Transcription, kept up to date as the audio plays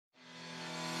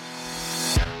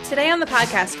Today on the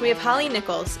podcast, we have Holly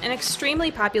Nichols, an extremely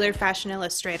popular fashion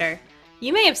illustrator.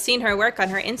 You may have seen her work on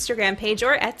her Instagram page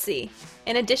or Etsy.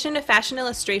 In addition to fashion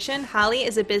illustration, Holly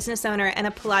is a business owner and a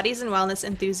Pilates and wellness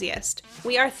enthusiast.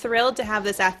 We are thrilled to have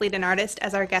this athlete and artist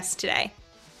as our guest today.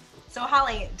 So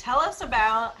Holly, tell us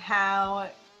about how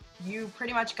you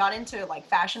pretty much got into like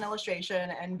fashion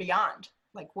illustration and beyond.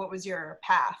 Like, what was your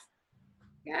path?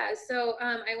 Yeah, so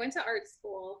I went to art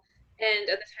school, and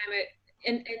at the time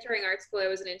entering art school, I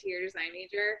was an interior design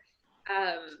major.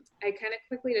 I kind of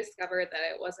quickly discovered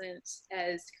that it wasn't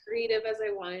as creative as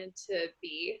I wanted to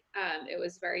be. It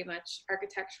was very much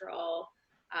architectural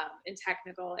and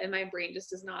technical, and my brain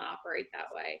just does not operate that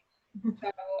way.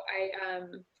 So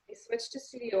I switched to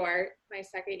studio art my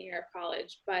second year of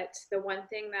college, but the one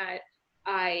thing that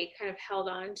I kind of held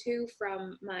on to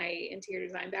from my interior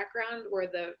design background were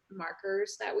the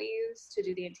markers that we used to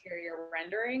do the interior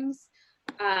renderings.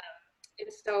 And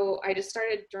so I just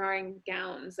started drawing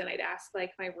gowns, and I'd ask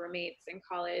like my roommates in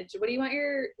college, what do you want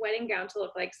your wedding gown to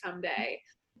look like someday?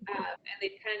 And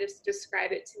they'd kind of just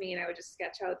describe it to me, and I would just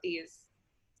sketch out these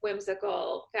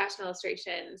whimsical fashion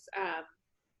illustrations.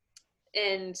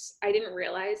 And I didn't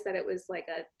realize that it was like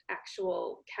an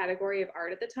actual category of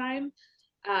art at the time.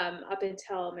 Up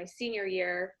until my senior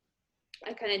year,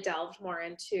 I kind of delved more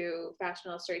into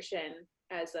fashion illustration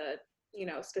as a,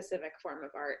 specific form of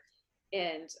art.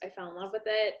 And I fell in love with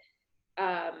it.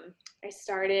 I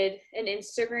started an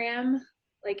Instagram,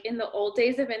 like in the old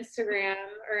days of Instagram,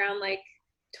 around like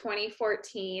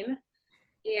 2014.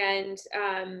 And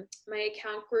my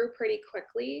account grew pretty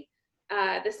quickly.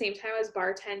 At the same time, I was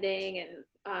bartending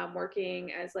and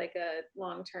working as like a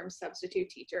long-term substitute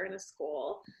teacher in a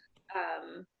school.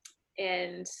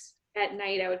 And at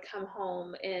night I would come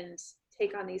home and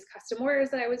take on these custom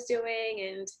orders that I was doing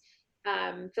and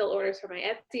fill orders for my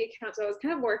Etsy account. So I was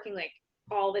kind of working like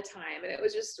all the time, and it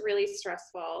was just really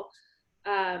stressful.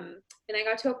 And I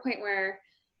got to a point where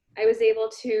I was able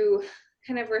to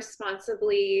kind of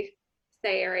responsibly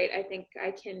say, all right, I think I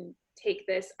can take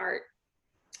this art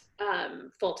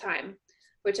full time,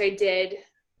 which I did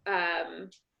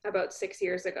about 6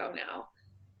 years ago now.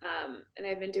 And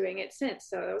I've been doing it since.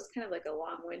 So that was kind of like a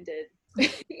long-winded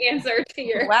answer to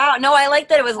your. Wow. No, I like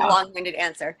that it was a long-winded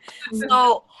answer.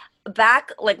 So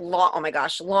back like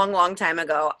long time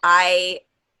ago, I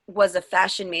was a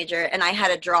fashion major and I had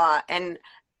to draw, and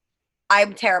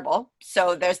I'm terrible.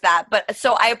 So there's that. But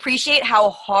so I appreciate how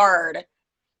hard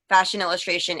fashion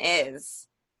illustration is.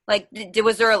 Like,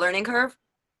 was there a learning curve?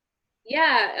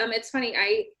 Yeah. It's funny.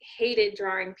 I hated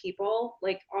drawing people.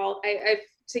 Like I've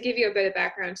to give you a bit of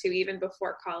background too, even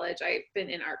before college, I've been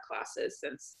in art classes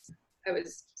since I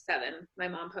was 7. My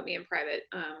mom put me in private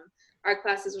art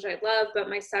classes, which I love, but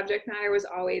my subject matter was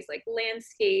always like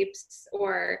landscapes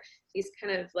or these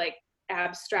kind of like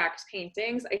abstract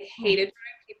paintings. I hated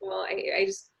drawing people. I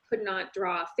just could not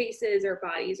draw faces or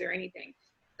bodies or anything.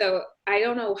 So I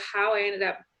don't know how I ended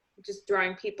up just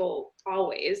drawing people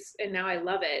always, and now I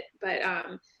love it. But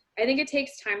I think it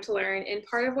takes time to learn. And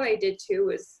part of what I did too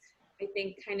was, I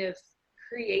think, kind of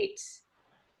create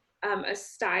a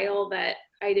style that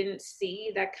I didn't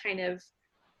see that kind of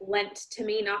lent to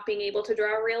me not being able to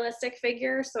draw a realistic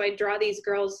figure. So I draw these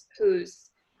girls whose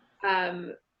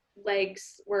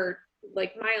legs were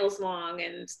like miles long,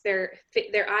 and their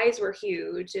eyes were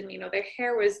huge, and their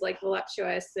hair was like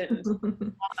voluptuous and long,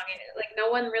 and, like no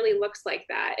one really looks like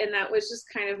that. And that was just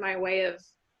kind of my way of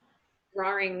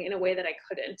drawing in a way that I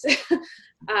couldn't.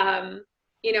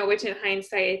 Which in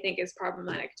hindsight I think is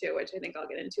problematic too, which I think I'll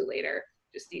get into later.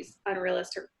 Just these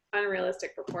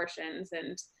unrealistic proportions,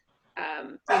 and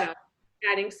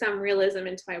adding some realism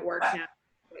into my work now,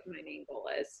 what my main goal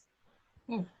is.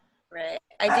 Right.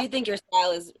 I do think your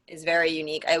style is very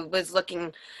unique. I was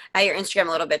looking at your Instagram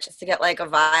a little bit just to get like a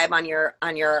vibe on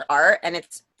your art, and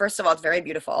it's, first of all, it's very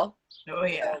beautiful. Oh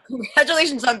yeah. So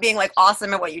congratulations on being like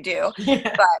awesome at what you do.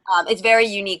 Yeah. But it's very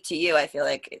unique to you, I feel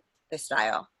like, the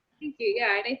style. Thank you.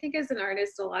 Yeah. And I think as an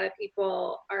artist, a lot of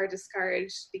people are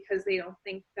discouraged because they don't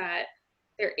think that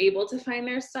they're able to find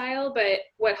their style. But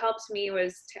what helped me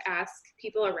was to ask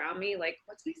people around me, like,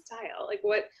 what's my style? Like,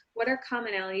 what are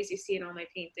commonalities you see in all my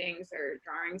paintings or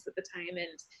drawings at the time?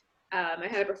 And I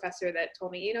had a professor that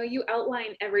told me, you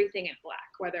outline everything in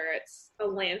black, whether it's a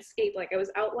landscape, like I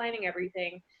was outlining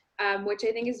everything, which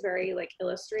I think is very like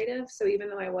illustrative. So even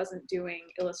though I wasn't doing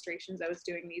illustrations, I was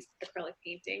doing these acrylic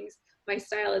paintings. My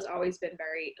style has always been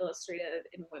very illustrative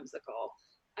and whimsical.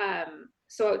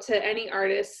 So to any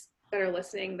artists that are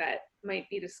listening that might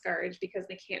be discouraged because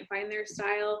they can't find their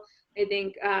style, I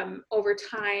think over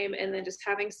time, and then just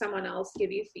having someone else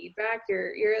give you feedback,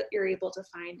 you're able to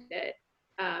find it.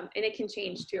 And it can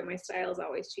change too. My style is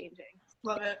always changing.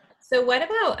 Love it. So what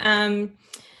about,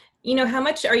 how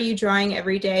much are you drawing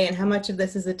every day, and how much of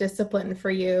this is a discipline for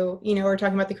you? We're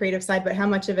talking about the creative side, but how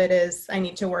much of it is, I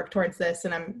need to work towards this,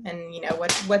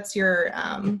 what's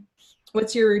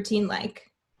your routine like?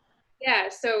 Yeah,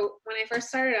 so when I first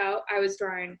started out, I was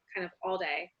drawing kind of all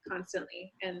day,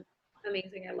 constantly, and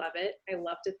amazing. I love it. I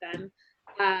loved it then.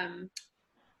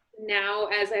 Now,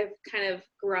 as I've kind of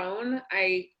grown,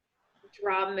 I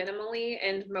draw minimally,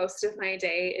 and most of my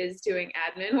day is doing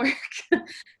admin work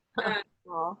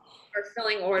or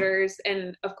filling orders.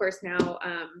 And of course, now,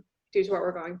 due to what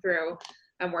we're going through,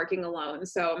 I'm working alone,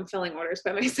 so I'm filling orders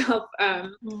by myself.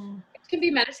 It can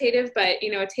be meditative, but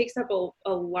it takes up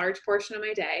a large portion of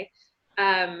my day.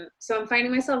 So I'm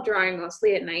finding myself drawing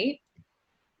mostly at night.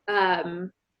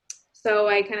 So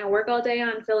I kind of work all day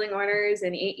on filling orders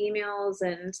and emails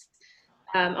and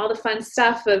all the fun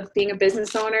stuff of being a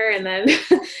business owner, and then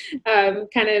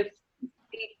kind of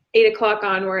 8 o'clock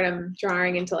onward, I'm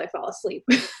drawing until I fall asleep.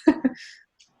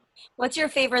 What's your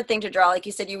favorite thing to draw? Like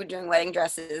you said, you were doing wedding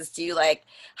dresses. Do you like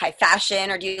high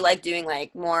fashion, or do you like doing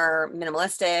like more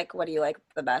minimalistic? What do you like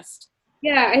the best?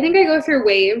 Yeah, I think I go through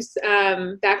waves.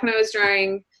 Back when I was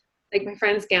drawing like my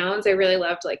friends' gowns, I really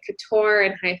loved like couture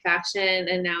and high fashion,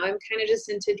 and now I'm kind of just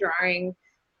into drawing,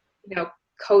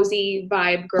 cozy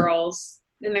vibe girls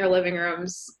in their living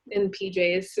rooms in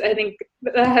PJs. I think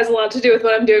that has a lot to do with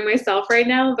what I'm doing myself right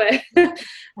now, but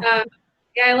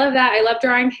yeah, I love that. I love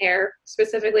drawing hair.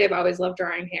 Specifically, I've always loved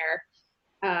drawing hair.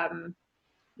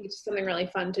 It's just something really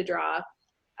fun to draw.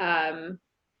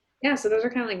 Yeah, so those are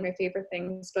kind of like my favorite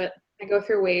things, but I go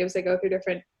through waves. I go through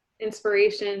different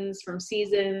inspirations from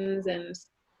seasons and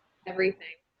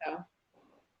everything. So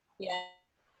yeah,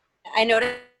 I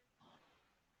noticed.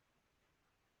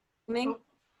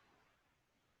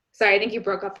 Sorry, I think you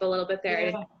broke up a little bit there.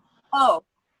 Yeah. Oh,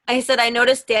 I said I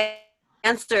noticed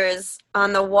dancers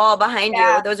on the wall behind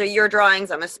you. Those are your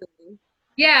drawings, I'm assuming.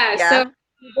 Yeah. So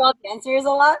you draw dancers a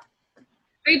lot?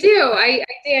 I do.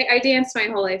 I danced my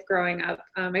whole life growing up.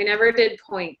 I never did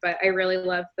point, but I really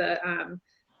love the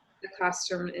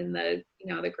costume and the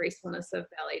the gracefulness of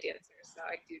ballet dancers. So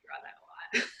I do draw that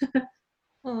a lot.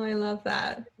 Oh, I love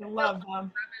that. I love them. I'm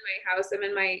in my house. I'm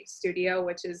in my studio,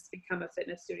 which has become a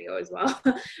fitness studio as well.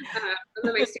 I'm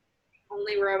in my studio, the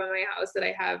only room in my house that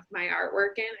I have my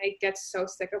artwork in. I get so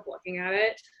sick of looking at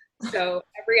it. So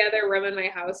every other room in my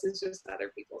house is just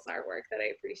other people's artwork that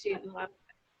I appreciate and love.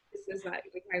 This is not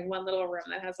like my one little room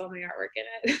that has all my artwork in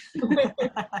it.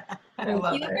 I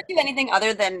love Do you ever it. do anything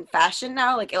other than fashion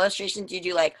now, like illustration? Do you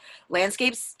do like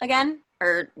landscapes again,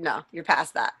 or no, you're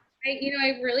past that?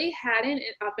 I really hadn't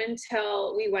up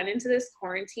until we went into this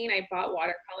quarantine. I bought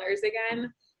watercolors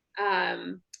again.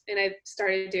 And I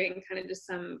started doing kind of just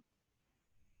some,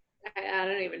 I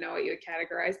don't even know what you would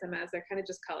categorize them as. They're kind of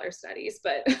just color studies,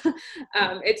 but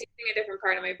it's using a different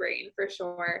part of my brain for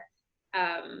sure.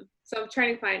 So I'm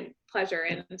trying to find pleasure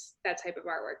in that type of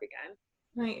artwork again.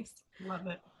 Nice. Love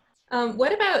it.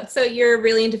 What about, so you're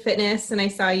really into fitness, and I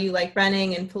saw you like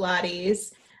running and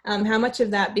Pilates. How much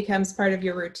of that becomes part of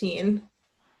your routine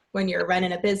when you're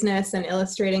running a business and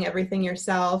illustrating everything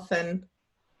yourself? And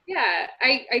yeah,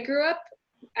 I grew up,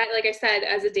 like I said,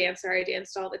 as a dancer. I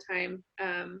danced all the time,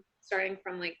 starting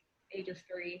from like age of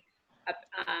 3 up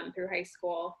through high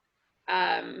school.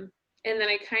 And then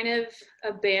I kind of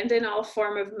abandoned all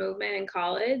form of movement in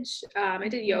college. I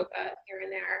did yoga here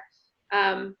and there.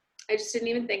 I just didn't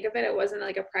even think of it. It wasn't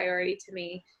like a priority to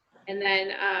me. And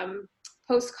then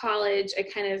post-college, I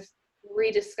kind of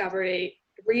rediscovered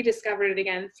it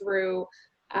again through,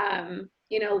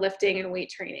 lifting and weight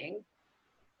training,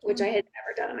 which I had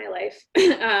never done in my life.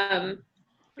 I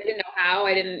didn't know how,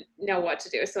 I didn't know what to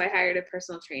do. So I hired a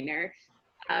personal trainer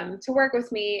to work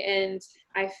with me, and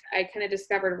I kind of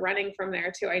discovered running from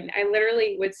there too. I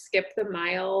literally would skip the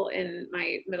mile in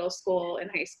my middle school and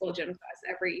high school gym class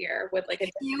every year with like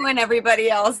you and everybody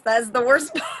else. That's the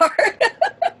worst part. I don't know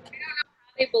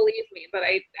how they believe me, but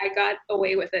I got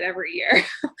away with it every year.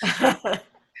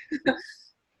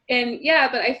 And yeah,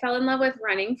 but I fell in love with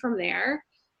running from there.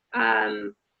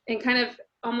 And kind of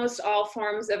almost all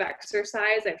forms of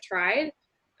exercise I've tried.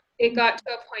 It got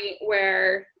to a point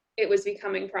where it was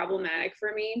becoming problematic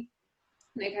for me.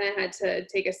 And I kind of had to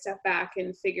take a step back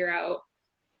and figure out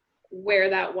where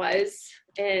that was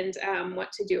and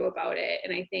what to do about it.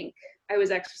 And I think I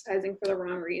was exercising for the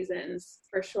wrong reasons,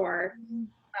 for sure.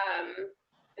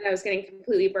 And I was getting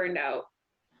completely burned out.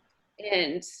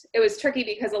 And it was tricky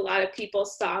because a lot of people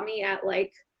saw me at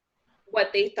like what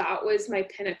they thought was my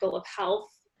pinnacle of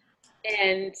health.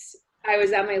 And I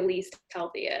was at my least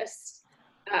healthiest.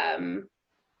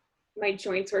 my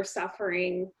joints were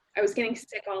suffering. I was getting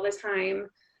sick all the time.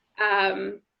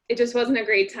 It just wasn't a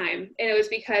great time. And it was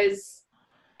because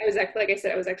like I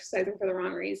said, I was exercising for the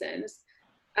wrong reasons.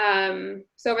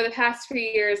 So over the past few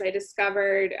years, I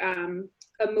discovered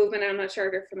a movement. I'm not sure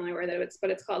if you're familiar with it,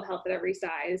 but it's called Health at Every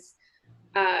Size.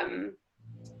 And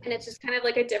it's just kind of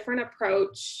like a different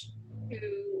approach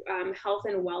to health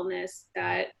and wellness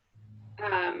that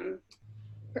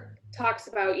talks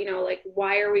about, like,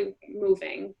 why are we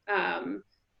moving?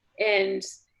 And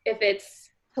if it's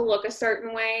to look a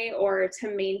certain way or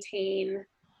to maintain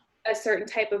a certain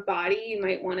type of body, you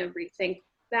might want to rethink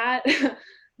that.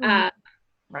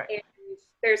 Right. And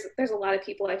there's a lot of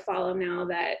people I follow now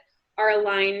that are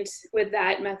aligned with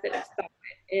that method of thought,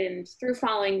 and through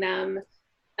following them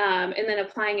and then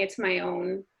applying it to my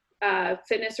own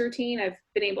fitness routine, I've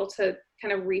been able to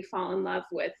kind of re-fall in love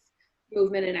with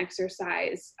movement and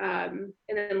exercise. And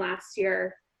then last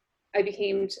year I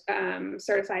became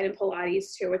certified in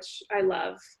Pilates too, which I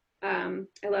love. I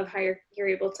love how you're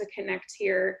able to connect to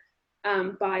your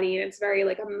body, and it's very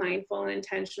like a mindful and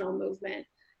intentional movement.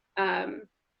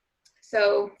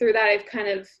 So through that, I've kind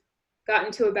of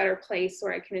gotten to a better place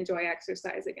where I can enjoy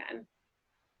exercise again.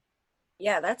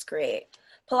 Yeah, that's great.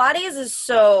 Pilates is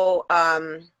so,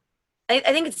 I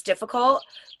think it's difficult,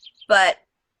 but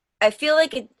I feel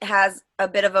like it has a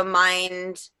bit of a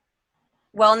mind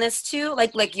wellness too,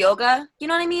 like yoga. You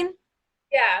know what I mean?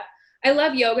 Yeah, I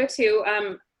love yoga too.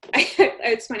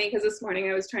 It's funny because this morning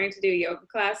I was trying to do a yoga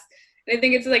class, and I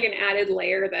think it's like an added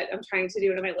layer that I'm trying to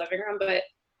do in my living room, but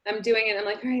I'm doing it. And I'm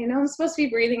like, all right, I know I'm supposed to be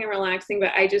breathing and relaxing,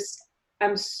 but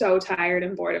I'm so tired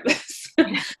and bored of this.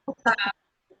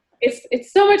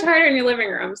 It's so much harder in your living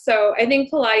room. So I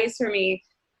think Pilates for me,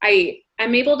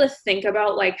 I'm able to think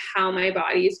about like how my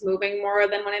body is moving more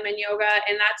than when I'm in yoga.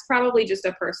 And that's probably just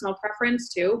a personal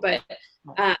preference too. But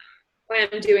when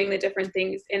I'm doing the different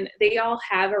things, and they all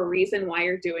have a reason why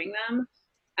you're doing them,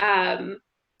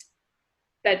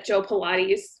 that Joe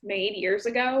Pilates made years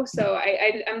ago. So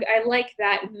I like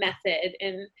that method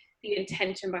and the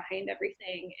intention behind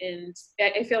everything. And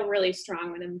I feel really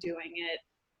strong when I'm doing it.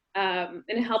 And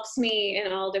it helps me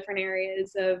in all different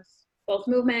areas of both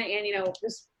movement and,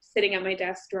 just sitting at my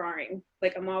desk drawing.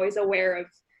 Like, I'm always aware of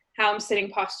how I'm sitting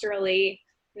posturally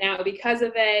now because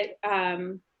of it.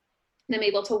 And I'm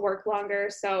able to work longer.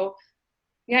 So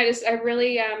yeah, I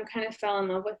really kind of fell in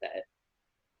love with it.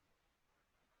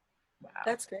 Wow.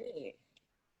 That's great.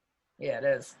 Yeah, it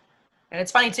is. And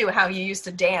it's funny too how you used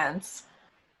to dance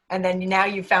and then now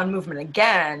you found movement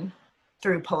again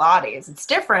through Pilates. It's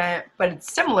different, but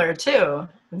it's similar too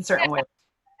in certain ways.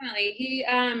 Definitely.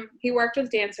 He worked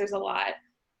with dancers a lot,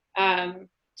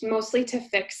 mostly to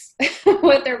fix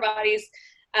what their bodies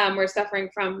were suffering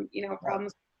from,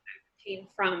 problems came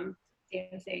from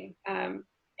dancing. And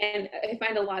I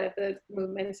find a lot of the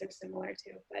movements are similar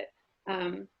too. But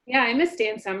yeah, I miss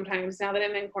dance sometimes. Now that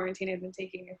I'm in quarantine, I've been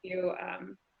taking a few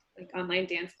like online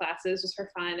dance classes just for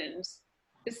fun, and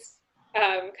just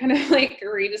kind of like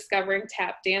rediscovering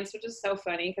tap dance, which is so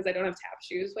funny because I don't have tap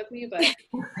shoes with me, but I'm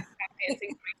dancing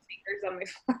with my sneakers on my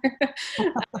floor.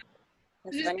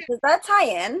 That's funny. Does that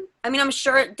tie in? I mean, I'm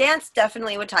sure dance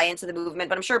definitely would tie into the movement,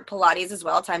 but I'm sure Pilates as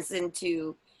well ties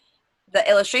into the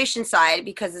illustration side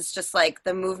because it's just like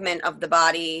the movement of the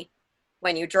body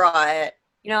when you draw it,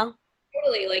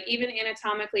 Totally. Like, even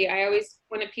anatomically, I always,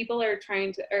 when people are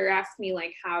trying to, or ask me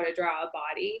like how to draw a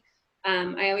body,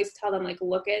 I always tell them, like,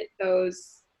 look at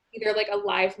those, either like a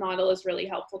live model is really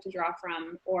helpful to draw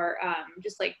from, or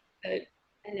just like the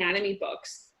anatomy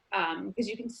books, because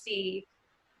you can see,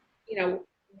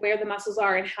 where the muscles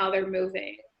are and how they're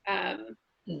moving. I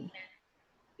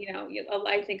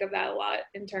think of that a lot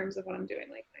in terms of what I'm doing,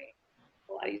 like my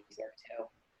Pilates work too.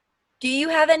 Do you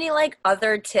have any like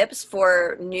other tips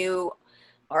for new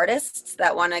artists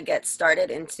that want to get started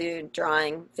into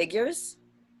drawing figures?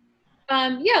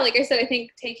 Yeah, like I said, I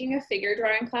think taking a figure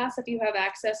drawing class, if you have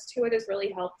access to it, is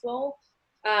really helpful.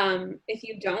 If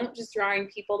you don't, just drawing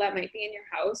people that might be in your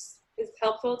house is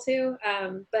helpful too.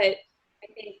 But I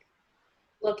think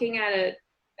looking at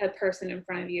a person in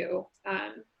front of you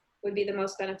would be the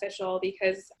most beneficial,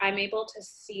 because I'm able to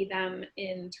see them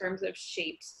in terms of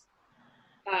shapes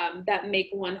that make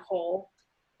one whole.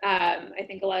 I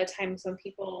think a lot of times when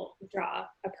people draw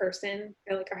a person,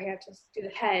 they're like, all right, I have to do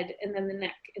the head and then the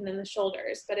neck and then the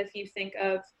shoulders. But if you think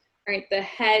of, all right, the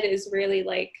head is really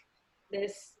like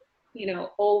this,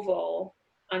 oval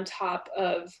on top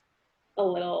of a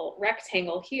little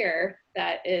rectangle here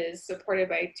that is supported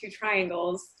by two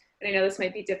triangles. And I know this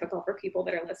might be difficult for people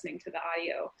that are listening to the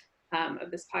audio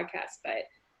of this podcast, but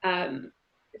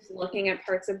just looking at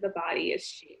parts of the body as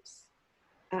shapes.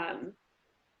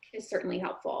 is certainly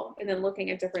helpful. And then looking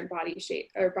at different body shape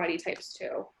or body types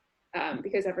too,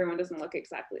 because everyone doesn't look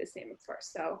exactly the same, of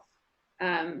course. So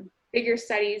figure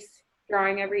studies,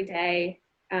 drawing every day,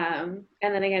 and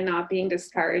then again, not being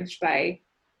discouraged by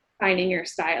finding your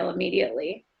style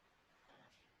immediately.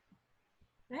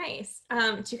 Nice.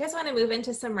 Do you guys want to move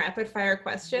into some rapid fire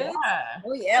questions? Yeah.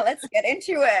 Oh yeah, let's get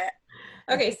into it.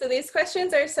 Okay, so these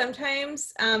questions are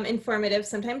sometimes informative,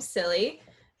 sometimes silly.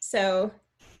 So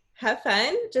have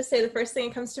fun. Just say the first thing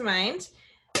that comes to mind.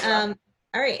 All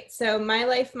right, so my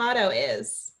life motto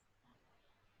is?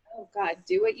 Oh God,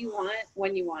 do what you want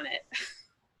when you want it.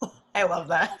 I love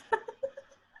that.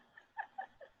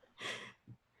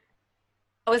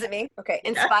 Oh, is it me? Okay,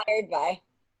 inspired by.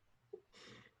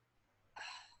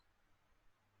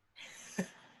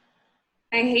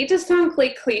 I hate to sound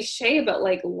like cliche, but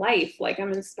like life, like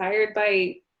I'm inspired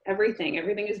by everything.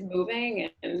 Everything is moving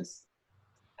and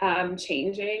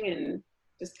changing and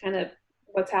just kind of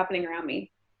what's happening around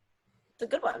me. It's a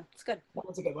good one. It's good. That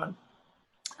was a good one.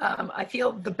 I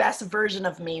feel the best version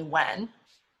of me when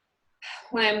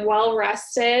I'm well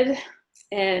rested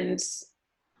and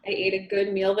I ate a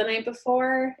good meal the night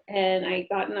before and I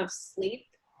got enough sleep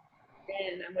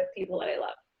and I'm with people that I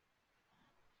love.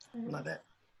 Love it.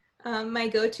 My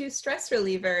go-to stress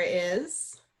reliever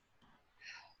is?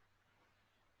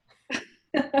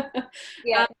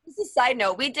 Yeah, just a side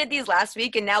note, we did these last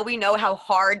week and now we know how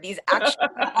hard these actually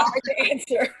are to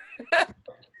answer.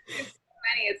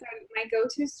 It's my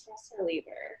go-to stress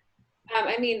reliever.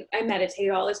 I mean, I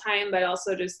meditate all the time, but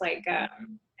also just like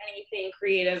anything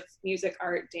creative, music,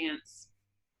 art, dance.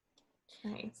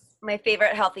 Nice. My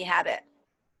favorite healthy habit.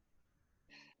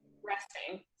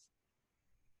 Resting.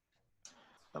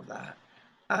 Love that.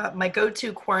 My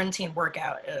go-to quarantine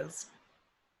workout is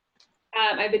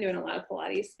I've been doing a lot of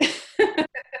Pilates.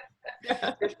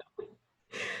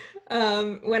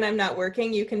 When I'm not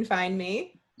working, you can find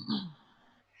me.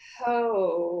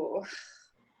 Oh,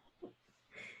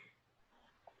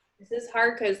 this is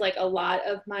hard because like a lot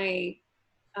of my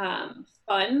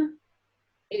fun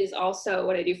is also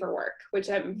what I do for work, which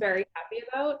I'm very happy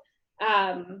about.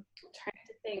 Trying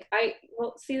to think.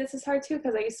 See, this is hard too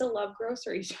because I used to love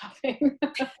grocery shopping.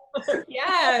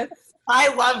 Yes.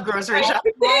 I love grocery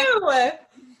shopping. I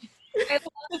I love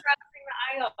browsing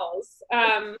the aisles.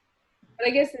 But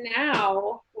I guess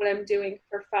now what I'm doing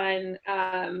for fun,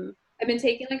 I've been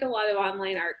taking like a lot of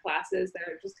online art classes that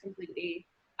are just completely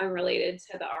unrelated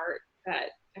to the art that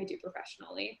I do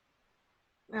professionally.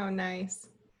 Oh, nice.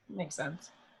 Makes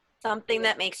sense. Something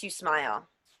that makes you smile.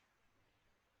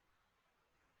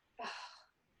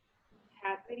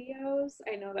 Cat videos.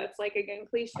 I know that's like again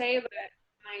cliche, but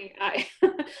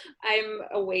I'm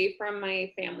away from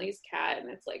my family's cat and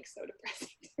it's like so depressing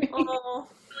to me. Oh.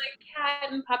 Like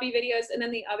cat and puppy videos. And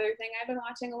then the other thing I've been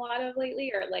watching a lot of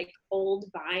lately are like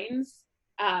old vines,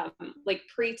 like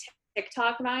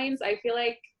pre-TikTok vines. I feel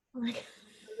like those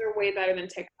are way better than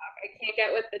TikTok. I can't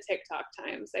get with the TikTok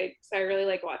times. So I really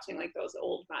like watching like those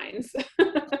old vines.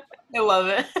 I love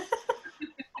it.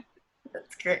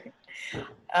 That's great.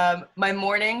 My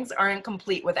mornings aren't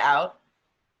complete without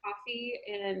coffee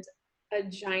and a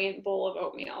giant bowl of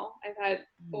oatmeal. I've had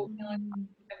oatmeal and coffee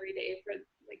every day for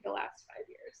like the last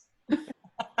 5 years.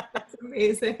 That's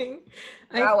amazing.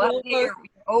 Wow, I'll get your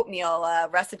oatmeal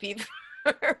recipe.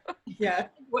 Yeah.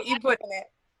 What you put in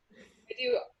it. I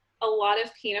do a lot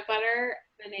of peanut butter,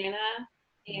 banana,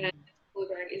 and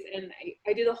blueberries, and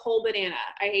I do the whole banana.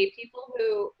 I hate people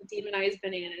who demonize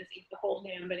bananas, eat the whole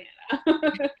damn banana.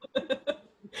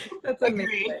 That's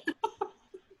amazing.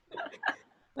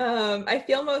 I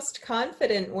feel most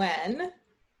confident when?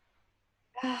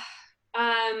 Like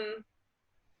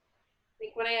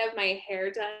when I have my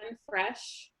hair done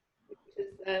fresh, which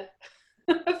is a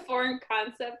foreign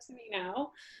concept to me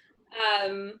now.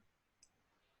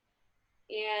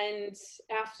 And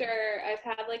after I've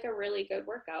had like a really good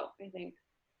workout, I think.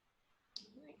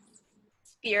 Nice.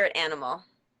 Spirit animal.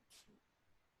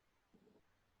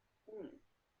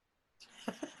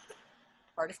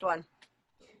 Hardest one.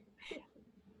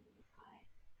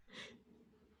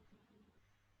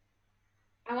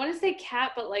 I want to say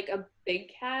cat, but like a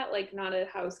big cat, like not a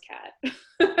house cat.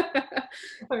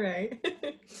 All right.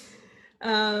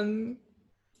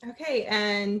 Okay,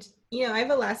 and I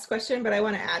have a last question, but I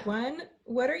want to add one.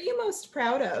 What are you most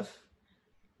proud of?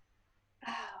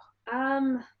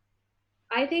 I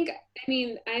think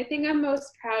I'm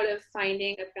most proud of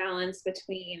finding a balance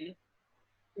between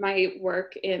my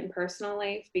work and personal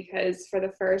life, because for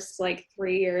the first like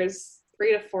 3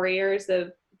 to 4 years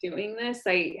of doing this,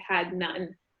 I had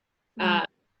none.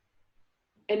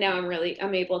 And now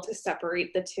I'm able to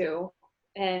separate the two.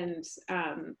 and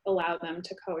allow them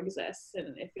to coexist,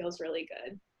 and it feels really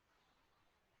good.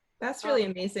 That's really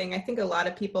amazing. I think a lot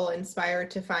of people inspire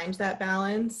to find that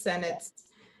balance, and it's,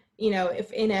 you know,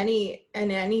 if in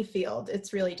any field,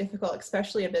 it's really difficult,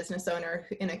 especially a business owner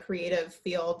in a creative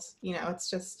field, you know,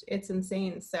 it's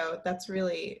insane. So that's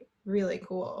really, really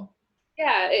cool.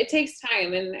 Yeah, it takes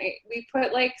time, and we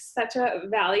put like such a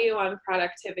value on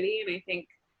productivity, and I think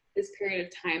this period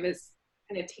of time is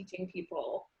kind of teaching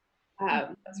people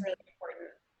that's really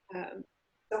important.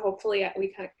 So hopefully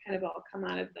we kind of all come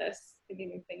out of this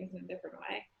thinking of things in a different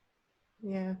way.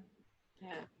 Yeah.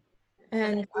 Yeah.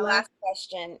 And our last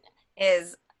question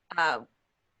is, well,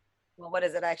 what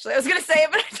is it actually? I was going to say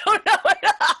it, but I don't know it.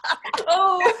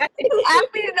 Oh,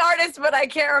 athlete and artist, but I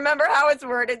can't remember how it's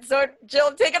worded. So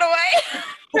Jill, take it away.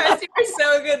 Guys, you were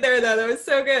so good there, though. That was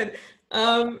so good.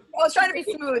 I was trying to be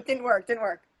smooth. Didn't work.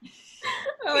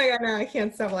 Oh my God, no, I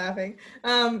can't stop laughing.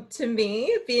 To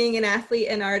me, being an athlete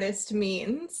and artist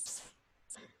means?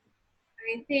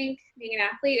 I think being an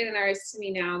athlete and an artist to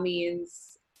me now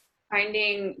means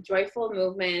finding joyful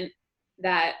movement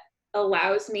that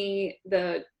allows me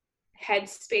the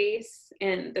headspace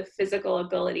and the physical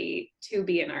ability to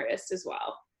be an artist as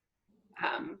well.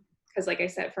 Because like I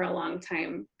said, for a long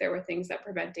time, there were things that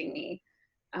were preventing me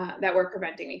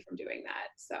from doing that.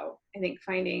 So I think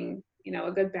finding, you know,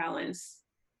 a good balance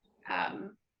that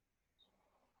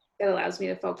allows me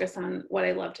to focus on what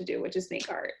I love to do, which is make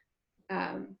art,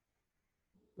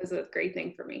 was a great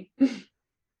thing for me.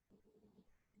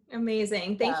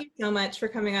 Amazing. Thank you so much for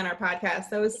coming on our podcast.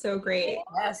 That was so great.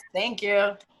 Yes, thank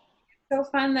you. So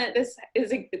fun that this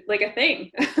is like a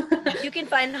thing. You can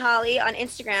find Holly on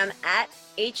Instagram at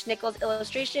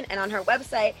hnicholsillustration and on her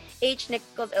website,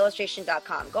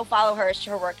 hnicholsillustration.com. Go follow her.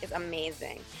 Her work is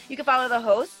amazing. You can follow the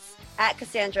hosts at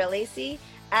Cassandra Lacey,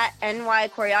 at NY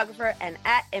Choreographer, and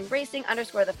at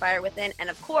embracing_the_fire within, and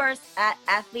of course, at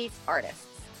Athletes Artists.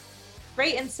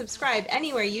 Rate and subscribe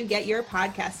anywhere you get your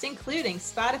podcasts, including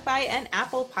Spotify and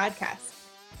Apple Podcasts.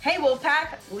 Hey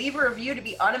Wolfpack, leave a review to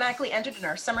be automatically entered in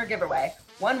our summer giveaway.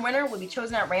 One winner will be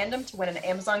chosen at random to win an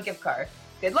Amazon gift card.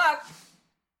 Good luck!